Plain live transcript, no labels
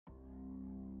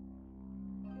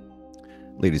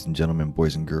Ladies and gentlemen,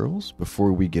 boys and girls,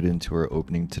 before we get into our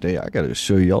opening today, I gotta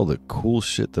show y'all the cool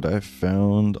shit that I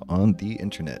found on the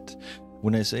internet.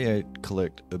 When I say I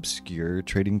collect obscure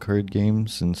trading card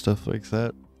games and stuff like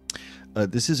that,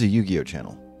 this is a Yu-Gi-Oh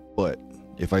channel, but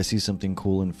if I see something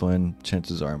cool and fun,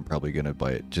 chances are I'm probably gonna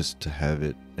buy it just to have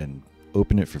it and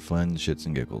open it for fun, shits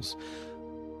and giggles.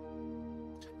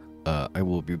 I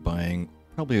will be buying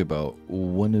probably about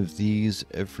one of these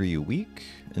every week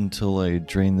until I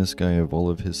drain this guy of all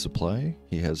of his supply.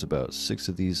 He has about 6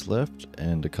 of these left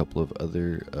and a couple of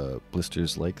other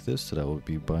blisters like this that I will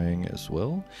be buying as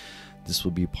well. This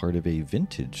will be part of a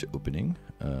vintage opening.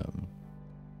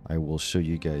 I will show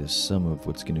you guys some of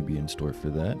what's going to be in store for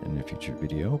that in a future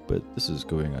video, but this is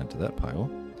going onto that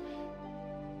pile.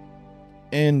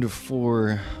 And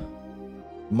for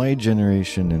my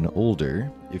generation and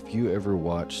older, if you ever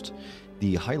watched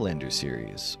the Highlander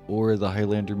series or the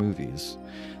Highlander movies,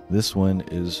 this one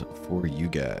is for you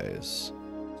guys.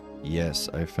 Yes,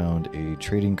 I found a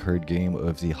trading card game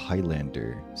of the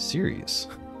Highlander series.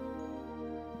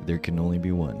 There can only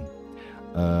be one.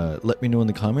 Let me know in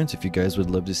the comments if you guys would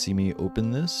love to see me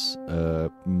open this.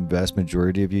 Vast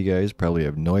majority of you guys probably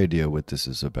have no idea what this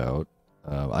is about.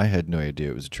 I had no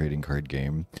idea it was a trading card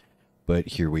game, but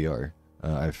here we are.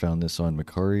 I found this on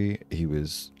Macari. He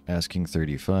was asking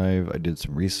 35. I did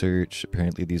some research.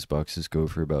 Apparently these boxes go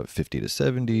for about 50 to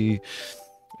 70,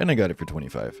 and I got it for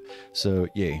 25. So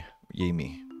yay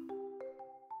me.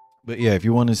 But yeah, if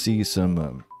you want to see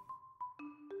some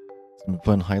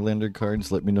fun Highlander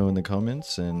cards, let me know in the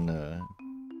comments, and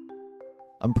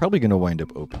I'm probably gonna wind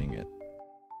up opening it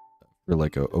for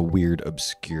like a weird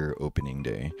obscure opening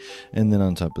day. And then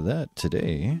on top of that,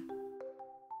 today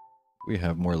we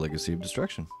have more Legacy of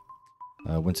Destruction.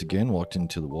 Once again, walked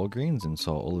into the Walgreens and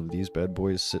saw all of these bad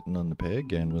boys sitting on the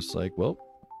peg and was like, well,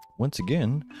 once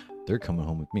again, they're coming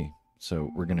home with me.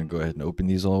 So we're going to go ahead and open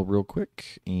these all real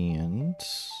quick. And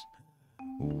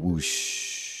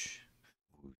whoosh.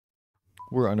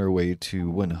 We're on our way to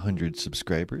 100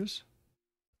 subscribers.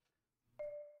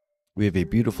 We have a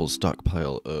beautiful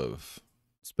stockpile of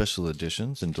special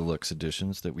editions and deluxe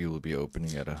editions that we will be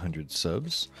opening at 100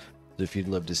 subs. So if you'd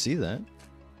love to see that,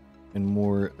 and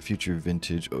more future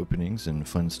vintage openings and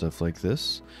fun stuff like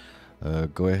this,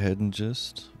 go ahead and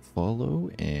just follow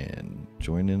and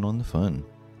join in on the fun.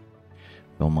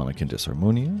 Belmonic and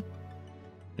Disharmonia,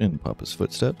 in Papa's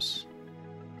Footsteps,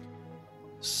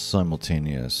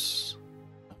 simultaneous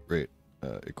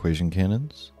equation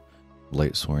cannons,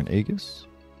 Lightsworn Aegis,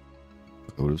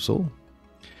 Code of Soul.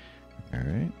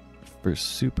 Alright,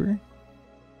 first super.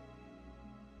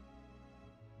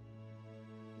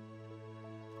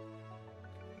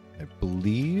 I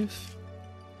believe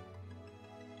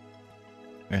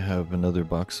I have another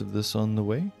box of this on the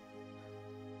way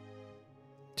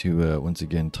to once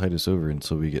again tide us over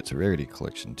until we get to Rarity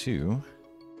Collection 2.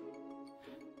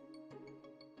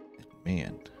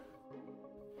 Man,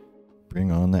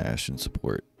 bring on the Ashen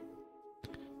support.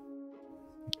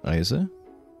 Isa,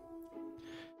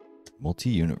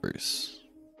 Multi-Universe.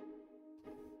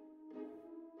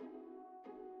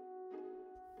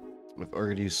 I've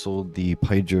already sold the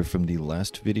Pydra from the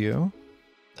last video.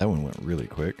 That one went really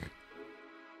quick.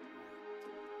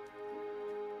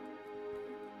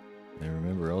 And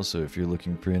remember also, if you're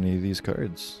looking for any of these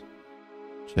cards,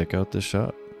 check out the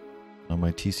shop on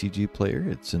my TCG player.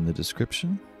 It's in the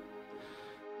description.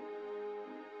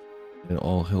 It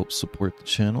all helps support the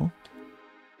channel.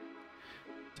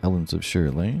 Talons of Sure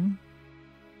Lane,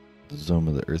 the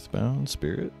Zoma the Earthbound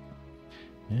Spirit,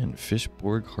 and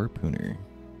Fishborg Harpooner.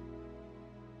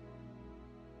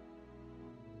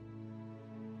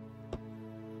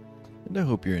 And I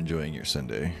hope you're enjoying your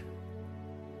Sunday.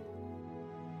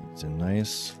 It's a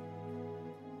nice,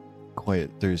 quiet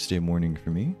Thursday morning for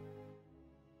me.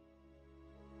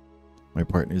 My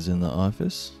partner's in the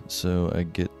office, so I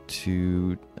get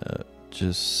to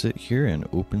just sit here and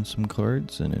open some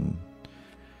cards and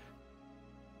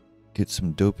get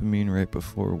some dopamine right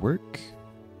before work.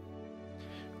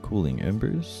 Cooling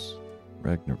Embers,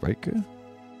 Ragnarika,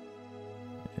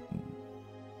 and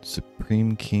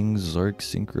Supreme King Zark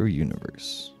Synchro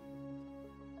Universe.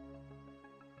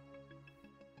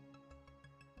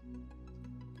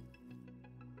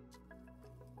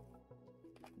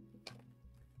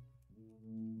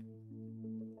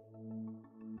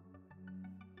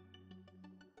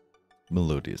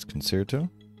 Melodious Concerto,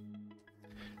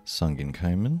 Sangin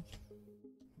Kaiman,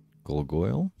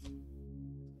 Golgoyle,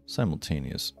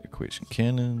 Simultaneous Equation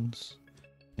Cannons,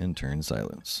 and Turn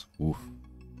Silence. Oof.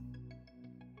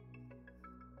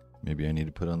 Maybe I need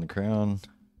to put on the crown.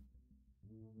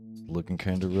 It's looking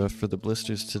kind of rough for the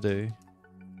blisters today.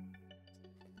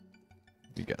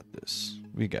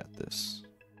 We got this.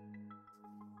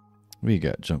 We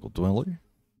got Jungle Dweller,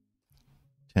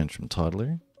 Tantrum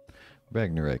Toddler,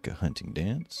 Ragnaraka Hunting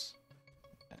Dance,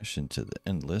 Ash into the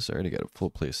Endless. I already got a full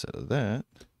play set of that.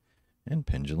 And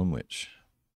Pendulum Witch.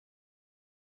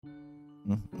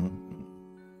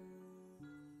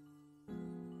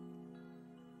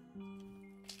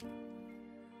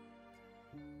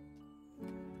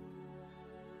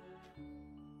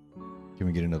 Can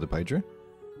we get another Hydra?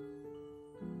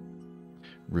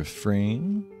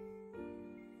 Refrain.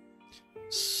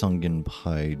 Sungen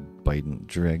Pied Bident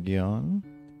Dragion.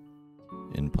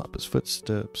 In Papa's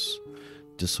Footsteps.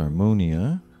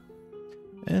 Disharmonia.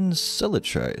 And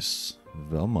Celatrice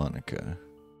Valmonica.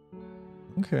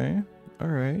 Okay,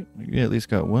 alright. We at least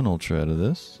got one ultra out of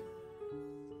this.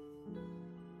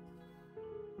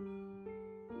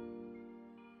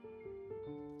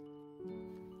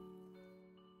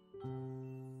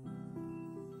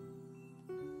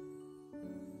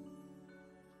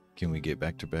 Can we get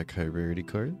back-to-back high rarity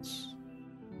cards?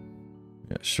 We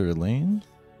got Shirlane.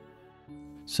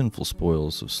 Sinful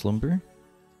Spoils of Slumber.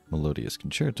 Melodious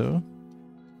Concerto.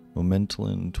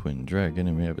 Momentalin Twin Dragon,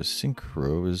 and we have a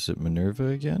Synchro. Is it Minerva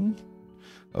again?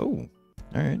 Oh,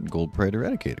 alright, Gold Pride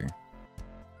Eradicator.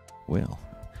 Well,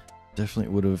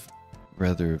 definitely would have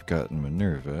rather have gotten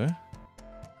Minerva,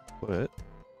 but,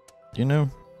 you know,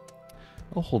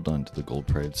 I'll hold on to the Gold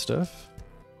Pride stuff.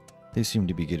 They seem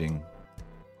to be getting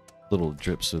little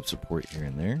drips of support here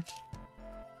and there.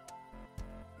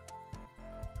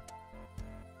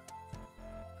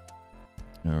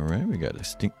 Alright, we got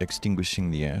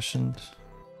Extinguishing the Ashen,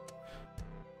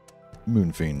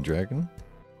 Moonfane Dragon,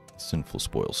 Sinful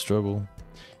Spoil Struggle,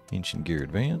 Ancient Gear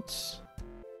Advance,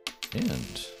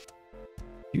 and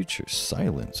Future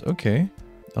Silence. Okay,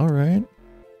 alright.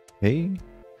 Hey,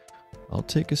 I'll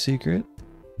take a secret.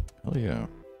 Hell yeah.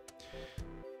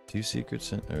 2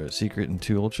 secrets, or a secret and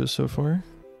 2 ultras so far.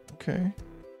 Okay.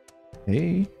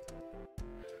 Hey.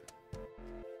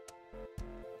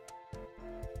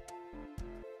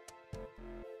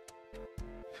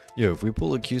 Yo, if we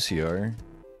pull a QCR,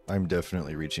 I'm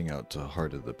definitely reaching out to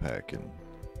Heart of the Pack and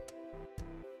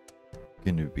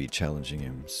going to be challenging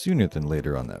him sooner than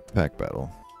later on that pack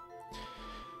battle.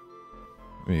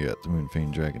 We got the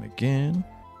Moonfane Dragon again,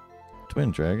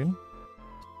 Twin Dragon,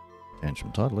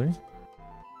 Tantrum Toddler, and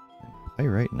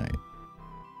Pyrite Knight.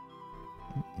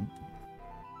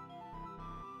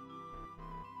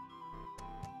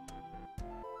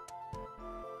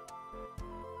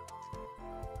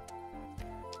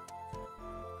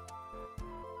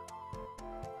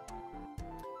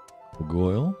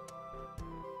 Goyle,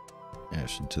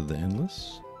 Ash into the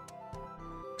Endless,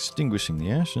 Extinguishing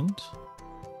the Ashen,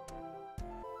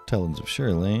 Talons of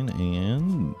Shirlane,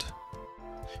 and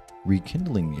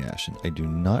Rekindling the Ashen. I do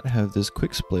not have this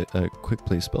quick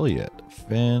play spell yet.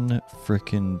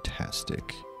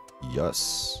 Fan-frickin-tastic.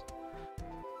 Yes.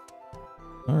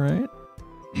 Alright.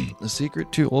 A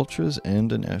secret, 2 ultras,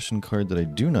 and an Ashen card that I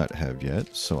do not have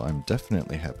yet, so I'm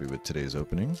definitely happy with today's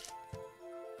opening.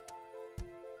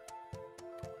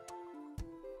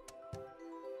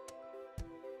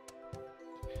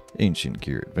 Ancient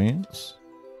Gear Advance,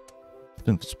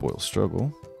 Sinful Spoil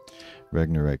Struggle,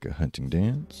 Ragnaraka Hunting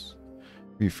Dance,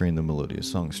 Refrain the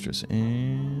Melodious Songstress,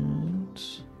 and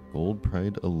Gold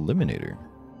Pride Eliminator.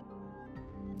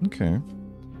 Okay.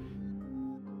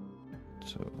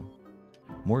 So,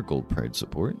 more Gold Pride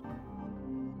support.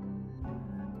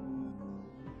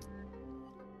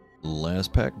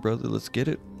 Last pack, brother, let's get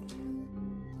it.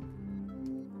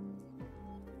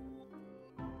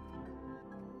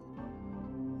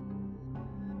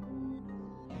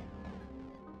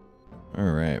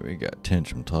 Alright, we got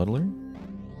Tantrum Toddler,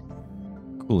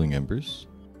 Cooling Embers,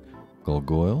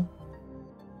 Gargoyle,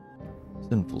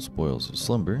 Sinful Spoils of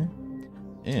Slumber,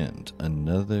 and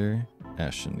another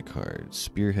Ashen card,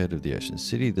 Spearhead of the Ashen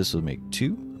City. This will make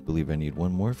 2. I believe I need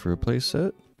 1 more for a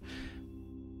playset.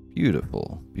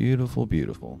 Beautiful, beautiful,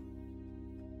 beautiful.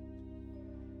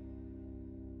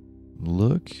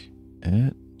 Look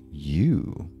at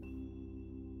you.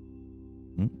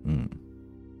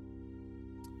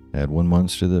 I had 1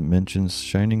 monster that mentions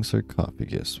Shining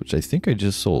Sarcophagus, which I think I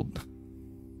just sold.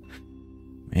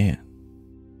 Man.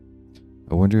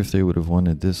 I wonder if they would have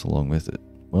wanted this along with it.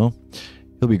 Well,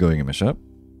 he'll be going in my shop.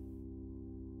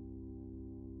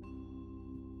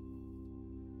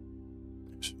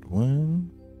 Action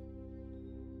 1.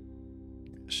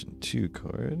 Action 2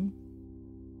 card.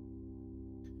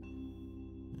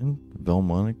 And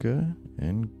Valmonica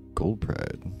and Gold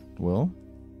Pride. Well,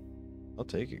 I'll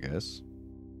take it, guys.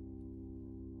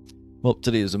 Well,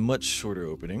 today is a much shorter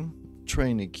opening.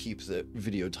 trying to keep the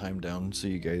video time down so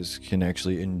you guys can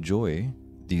actually enjoy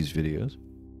these videos.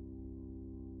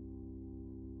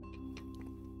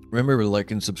 Remember to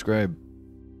like and subscribe.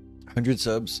 100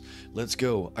 subs, let's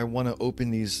go. I want to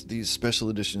open these special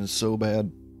editions so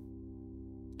bad.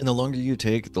 And the longer you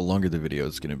take, the longer the video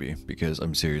is going to be, because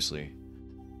I'm seriously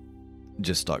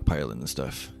just stockpiling the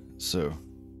stuff. So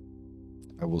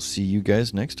I will see you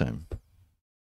guys next time.